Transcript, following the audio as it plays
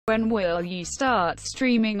When will you start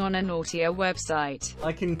streaming on a naughtier website?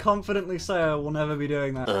 I can confidently say I will never be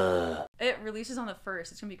doing that. It releases on the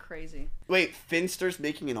 1st. It's gonna be crazy. Wait, Finster's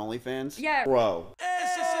making an OnlyFans? Yeah. Bro.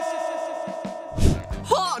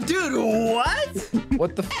 Oh, dude, what?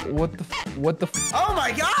 What the Oh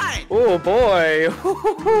my god! Oh boy.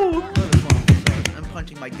 I'm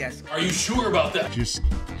punching my desk. Are you sure about that? Just,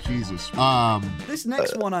 Jesus. This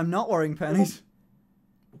next one, I'm not wearing panties.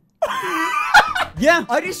 Yeah,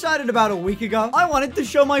 I decided about a week ago I wanted to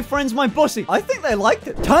show my friends my pussy. I think they liked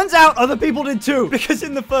it. Turns out other people did too, because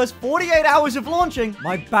in the first 48 hours of launching,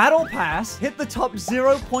 my battle pass hit the top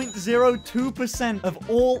 0.02% of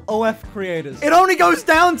all OF creators. It only goes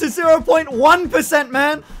down to 0.1%,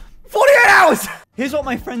 man. 48 hours! Here's what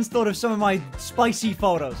my friends thought of some of my spicy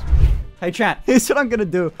photos. Hey chat, here's what I'm gonna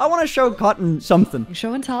do. I want to show Cotton something.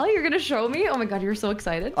 Show and tell? You're gonna show me? Oh my god, you're so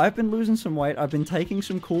excited. I've been losing some weight. I've been taking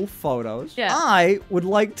some cool photos. Yeah. I would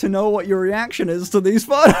like to know what your reaction is to these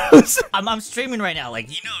photos. I'm streaming right now.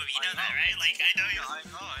 Like, you know that, right? Like, I know.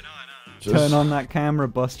 Turn on that camera,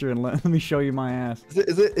 Buster, and let me show you my ass.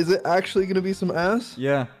 Is it actually gonna be some ass?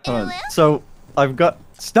 Yeah. Hold on. So I've got.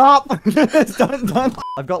 Stop. Done.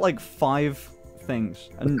 I've got like 5 things,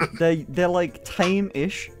 and they're like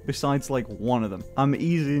tame-ish. Besides like one of them, I'm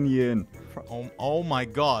easing you in. Oh my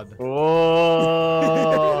god.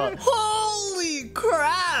 Oh. Holy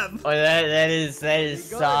crap! Oh, that is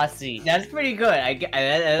saucy. That's pretty good.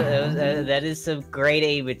 That is some grade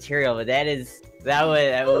A material, but that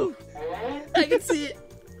would. I can see it.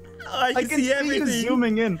 Oh, I can see everything. You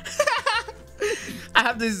zooming in. I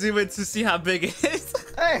have to zoom in to see how big it is.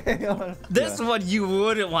 Hey, This one you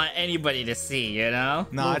wouldn't want anybody to see, you know?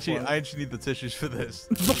 No, I actually need the tissues for this.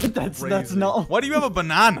 that's not. Why do you have a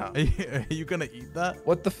banana? Are you gonna eat that?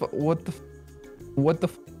 What the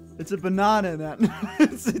It's a banana, Nat.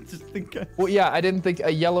 Well, yeah, I didn't think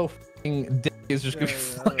a yellow dick is just gonna be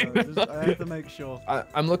flying. I have to make sure.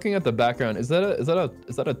 I'm looking at the background. Is that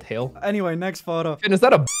a tail? Anyway, next photo. And is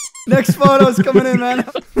that a? Next photo's coming in, man.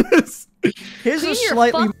 Here's Clean a your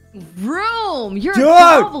slightly. room. You're Dude! a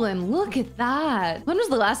goblin. Look at that. When was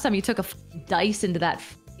the last time you took a dice into that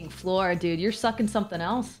floor, dude? You're sucking something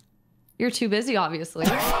else. You're too busy, obviously.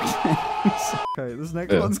 Okay, this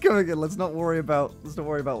next one's coming in. Let's not worry about what's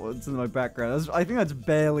in my background. I think that's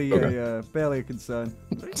barely a concern.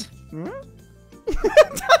 Don't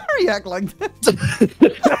react like that.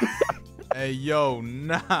 Hey, yo,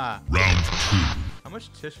 nah. Round 2. How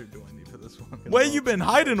much tissue do I need for this one? Where you been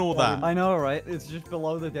hiding all that? I know, right? It's just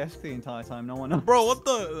below the desk the entire time. No one knows. Bro, what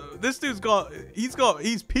the? This dude's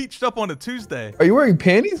he's peached up on a Tuesday. Are you wearing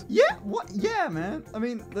panties? Yeah, what? Yeah, man. I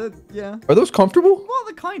mean, yeah. Are those comfortable? Well,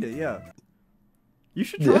 they're kinda, yeah. You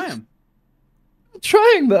should try them. I'm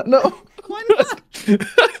trying that. No. Why not?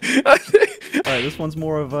 Alright, this one's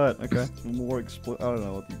more overt, okay? More explicit. I don't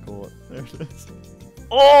know what you call it. There it is.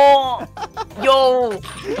 Oh, yo.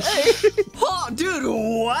 Oh, dude,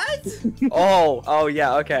 what? Oh,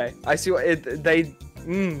 yeah, okay. I see what they.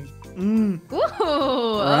 Ooh,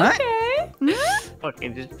 Alright. okay.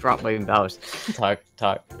 Fucking just drop my mouse. Talk.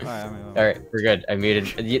 Alright, Alright, we're good. I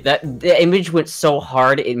muted. The image went so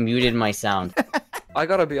hard it muted my sound. I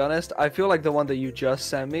gotta be honest, I feel like the one that you just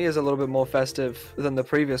sent me is a little bit more festive than the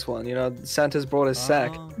previous one. You know, Santa's brought his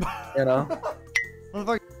sack. You know?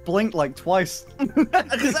 Motherfucker blinked like twice. Because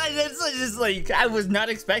it's just like, I was not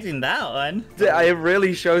expecting that one. It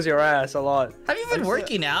really shows your ass a lot. Have you been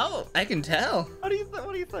working out? I can tell. What do you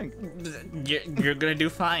think? You're gonna do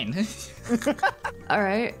fine. All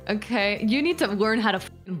right. Okay. You need to learn how to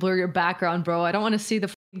blur your background, bro. I don't want to see the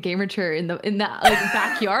gamer chair in that like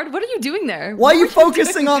backyard. What are you doing there? Why are you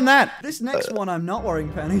focusing on that? This next one, I'm not wearing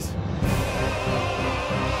panties.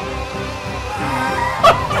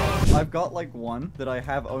 I've got like one that I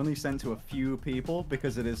have only sent to a few people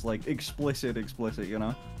because it is like explicit, you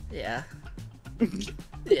know? Yeah.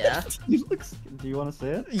 Yeah. Do you want to see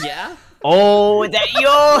it? Yeah. Oh, that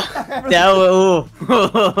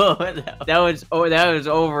was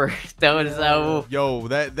over. That was Yo,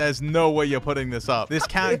 there's no way you're putting this up. This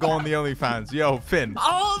can't go on the OnlyFans. Yo, Finn.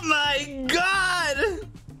 Oh my god.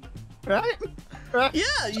 Right?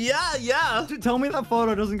 Yeah. Tell me that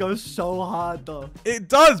photo doesn't go so hard though. It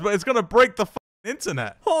does, but it's gonna break the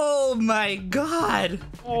internet. Oh my god.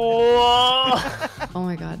 Oh. Oh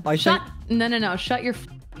my god. No. Shut your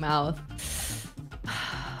mouth.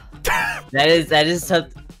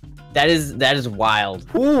 That is wild.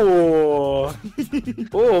 Ooh.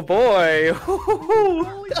 Oh boy.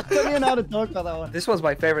 Tell me how to talk about that one. This one's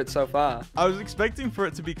my favorite so far. I was expecting for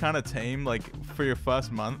it to be kind of tame, like for your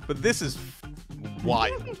first month, but this is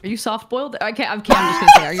Why? Are you soft boiled? I'm just gonna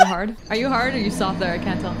say, are you hard? Are you hard? Or are you soft there? I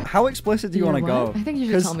can't tell. How explicit do you want to go? I think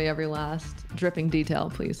you should tell me every last dripping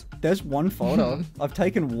detail, please. There's one photo. I've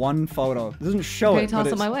taken one photo. It doesn't show Okay, it. toss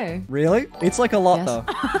but it my way. Really? It's like a lot Yes. though.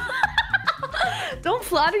 Don't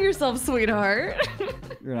flatter yourself, sweetheart.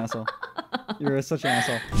 You're an asshole. You're such an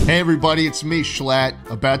asshole. Hey everybody, it's me, Jschlatt,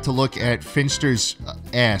 about to look at Finster's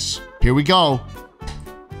ass. Here we go.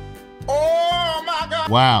 Oh my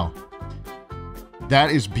god! Wow.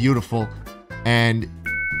 That is beautiful. And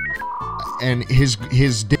his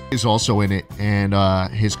dick is also in it. And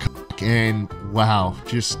his cock, and wow.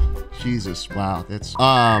 Just Jesus, wow. That's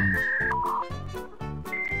I'm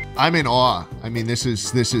in awe. I mean, this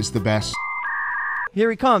is the best. Here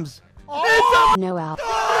he comes. No out.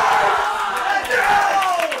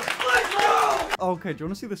 Okay, do you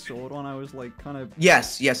want to see the sword one? I was like kind of...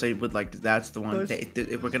 Yes, I would like to. That's the one.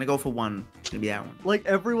 If we're gonna go for one, it's gonna be that one. Like,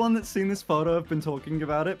 everyone that's seen this photo have been talking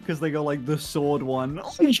about it because they go like, the sword one.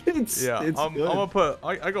 It's I'm good. gonna put,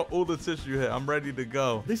 I got all the tissue here. I'm ready to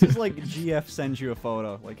go. This is like GF sends you a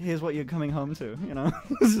photo. Like, here's what you're coming home to, you know?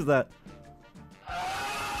 This is that.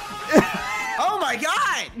 Oh my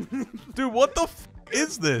god! Dude, what the f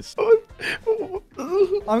is this?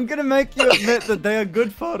 I'm gonna make you admit that they are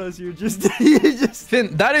good photos. You just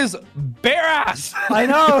Finn, that is bare ass. I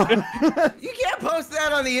know. You can't post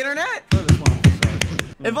that on the internet.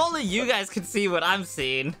 If only you guys could see what I'm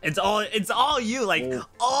seeing. It's all you, like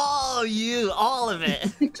all you, all of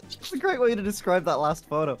it. It's a great way to describe that last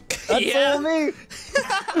photo. That's Yeah. all me.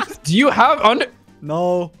 Do you have under?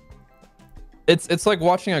 No. It's like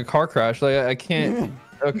watching a car crash. Like I can't.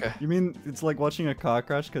 Okay. You mean it's like watching a car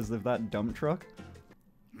crash because of that dump truck?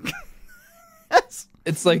 Yes.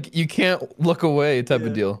 It's like you can't look away type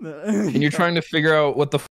of deal, and you're trying to figure out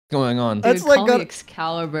what the f is going on. Dude, That's like call me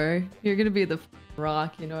Excalibur. You're gonna be the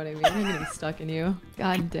rock, you know what I mean? I'm gonna be stuck in you.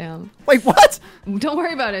 God damn. Wait, what? Don't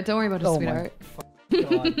worry about it. Don't worry about it, Oh sweetheart.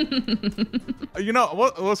 You know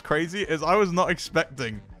what's crazy is I was not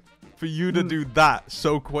expecting for you to do that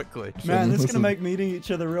so quickly. Man, this is gonna make meeting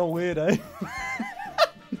each other real weird, eh?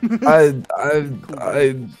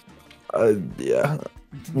 Yeah.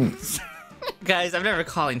 Guys, I'm never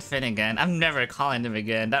calling Finn again. I'm never calling him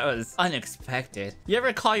again. That was unexpected. You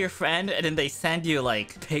ever call your friend and then they send you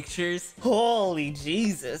like pictures? Holy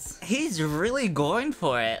Jesus. He's really going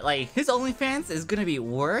for it. Like, his OnlyFans is gonna be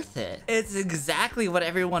worth it. It's exactly what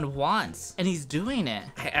everyone wants. And he's doing it.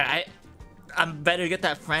 I'm better get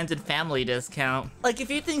that friends and family discount. Like, if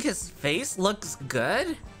you think his face looks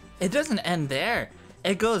good, it doesn't end there.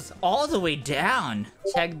 It goes all the way down.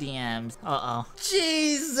 Check DMs. Uh-oh.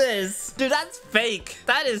 Jesus! Dude, that's fake.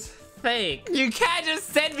 That is fake. You can't just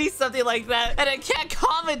send me something like that and I can't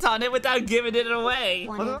comment on it without giving it away.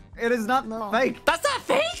 It is not fake. That's not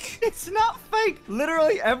fake? It's not fake.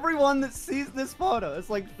 Literally everyone that sees this photo, it's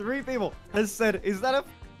like 3 people, has said, is that a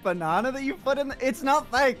banana that you put in? It's not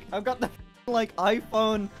fake. I've got the like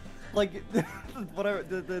iPhone, like whatever,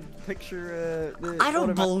 the picture. I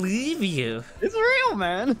don't believe you. It's real,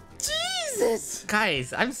 man. Jesus!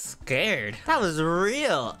 Guys, I'm scared. That was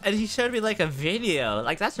real. And he showed me like a video.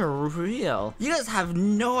 Like, that's real. You guys have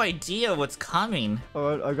no idea what's coming.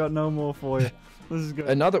 Oh, I got no more for you. This is good.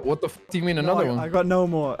 Another? What the f do you mean another one? I got no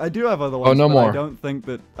more. I do have other ones. Oh, no but more. I don't think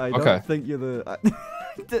that. I don't think you're the.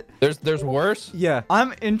 There's worse. Yeah,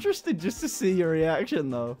 I'm interested just to see your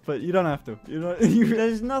reaction though, but you don't have to. You know,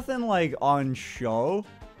 there's nothing like on show.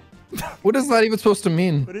 What is that even supposed to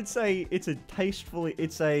mean? But it's a tastefully,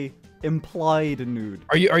 it's a implied nude.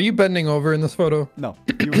 Are you bending over in this photo? No,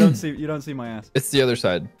 you don't see my ass. It's the other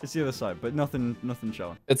side. It's the other side, but nothing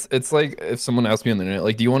showing. It's like if someone asked me on the internet,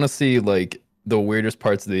 like, do you want to see like the weirdest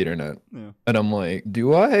parts of the internet? Yeah. And I'm like,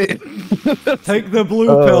 do I? Take the blue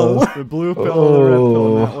pill. The blue pill or the red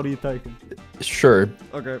pill. Matt, what are you taking? Sure.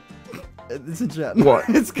 Okay. It's a chat. What?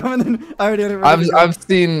 It's coming in. I already had it. I've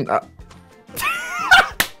seen.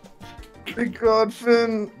 Thank God,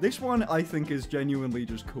 Finn. This one I think is genuinely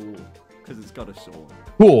just cool because it's got a sword.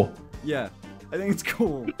 Cool. Yeah, I think it's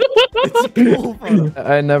cool. It's a cool photo.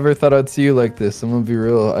 I never thought I'd see you like this. I'm gonna be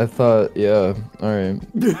real. I thought, yeah, all right,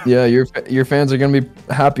 yeah, your fans are gonna be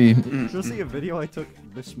happy. Did you see a video I took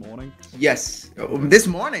this morning? Yes. This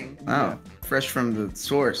morning? Wow. Yeah. Fresh from the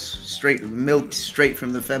source. Milked straight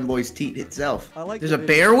from the femboy's teat itself. I like There's the a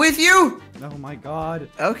video. bear with you? Oh my god.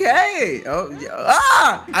 Okay. Oh, yeah.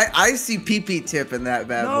 Ah! I see pee-pee tip in that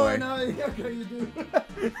bad boy. No, okay, you do.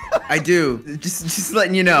 I do. Just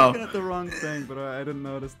letting you know. I'm looking at the wrong thing, but I didn't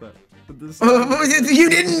notice that. But this You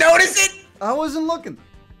didn't notice it? I wasn't looking.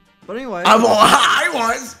 But anyway. I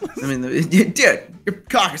was. I mean, you did. Your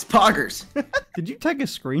cock is poggers. Did you take a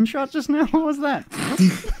screenshot just now? What was that?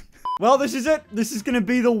 Well, this is it. This is gonna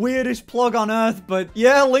be the weirdest plug on earth, but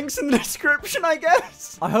yeah, links in the description, I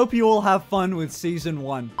guess. I hope you all have fun with season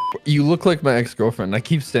 1. You look like my ex-girlfriend. I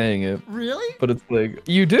keep saying it. Really? But it's like,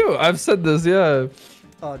 you do. I've said this, yeah.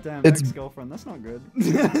 Oh, damn, It's- ex-girlfriend. That's not good.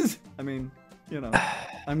 I mean, you know,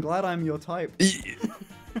 I'm glad I'm your type.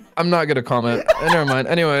 I'm not gonna comment. Never mind.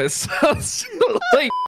 Anyways, like,